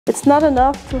It's not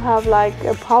enough to have like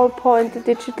a PowerPoint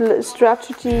digital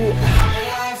strategy.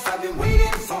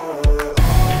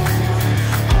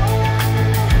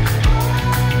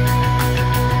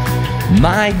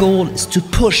 My goal is to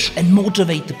push and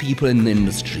motivate the people in the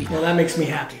industry. Well, that makes me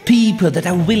happy. People that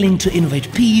are willing to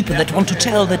innovate, people that want to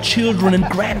tell their children and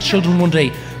grandchildren one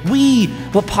day, we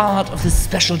were part of this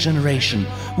special generation.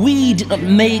 We did not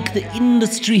make the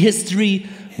industry history,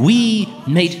 we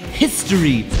made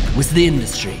history with the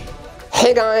industry.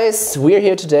 Hey guys, we're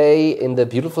here today in the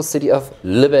beautiful city of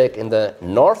Lübeck in the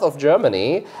north of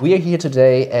Germany. We are here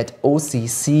today at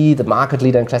OCC, the market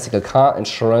leader in classical car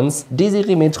insurance.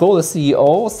 Désirée Mettraux, the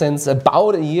CEO, since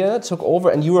about a year took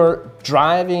over, and you are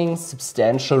driving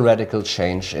substantial radical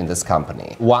change in this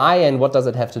company. Why, and what does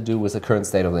it have to do with the current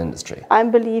state of the industry? I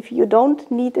believe you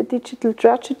don't need a digital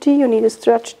strategy, you need a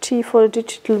strategy for a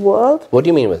digital world. What do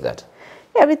you mean with that?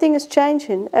 Everything is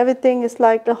changing. Everything is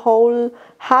like the whole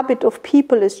habit of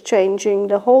people is changing.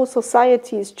 The whole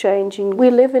society is changing. We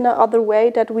live in another way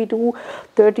that we do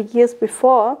 30 years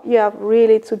before. You have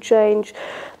really to change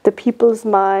the people's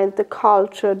mind, the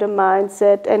culture, the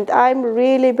mindset. And I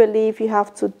really believe you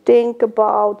have to think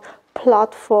about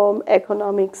platform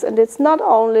economics. And it's not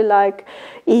only like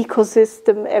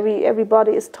ecosystem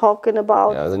everybody is talking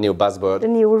about. Yeah, the new buzzword. The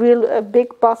new real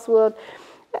big buzzword.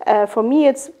 For me,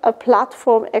 it's a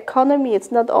platform economy.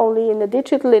 It's not only in a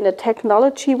digital, in a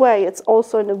technology way, it's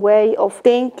also in a way of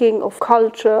thinking, of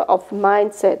culture, of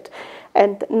mindset.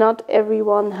 And not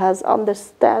everyone has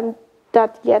understand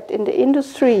that yet in the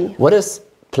industry. What is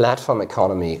platform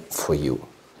economy for you?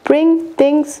 Bring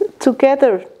things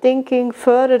together, thinking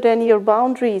further than your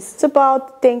boundaries. It's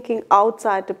about thinking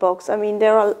outside the box. I mean,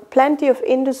 there are plenty of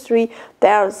industry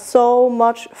that are so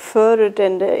much further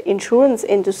than the insurance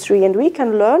industry, and we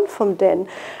can learn from them.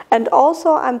 And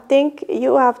also, I think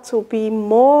you have to be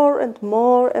more and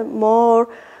more and more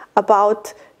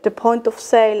about the point of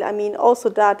sale. I mean, also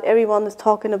that everyone is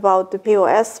talking about the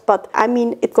POS, but I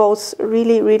mean, it goes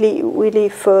really, really, really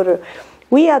further.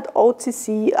 We at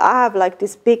OCC, I have like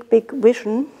this big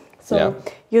vision. So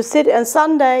you sit on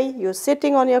Sunday, you're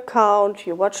sitting on your couch,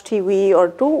 you watch TV or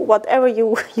do whatever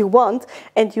you want,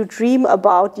 and you dream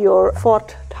about your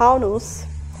Ford Taunus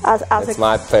It's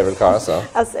my favorite car, so.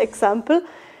 as example.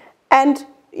 And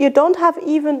you don't have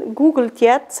even Googled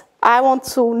yet. I want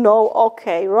to know,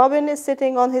 okay, Robin is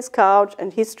sitting on his couch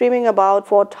and he's dreaming about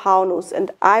Ford Taunus,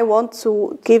 and I want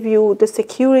to give you the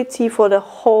security for the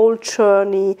whole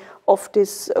journey of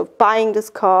this, buying this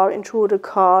car, insure the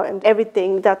car, and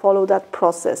everything that follow that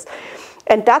process.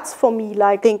 And that's for me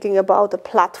like thinking about a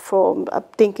platform,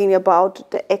 thinking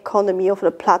about the economy of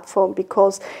the platform,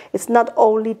 because it's not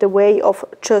only the way of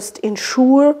just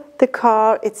insure the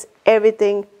car, it's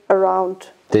everything around.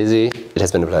 Daisy, it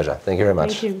has been a pleasure. Thank you very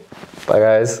much. Thank you. Bye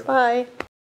guys. Bye.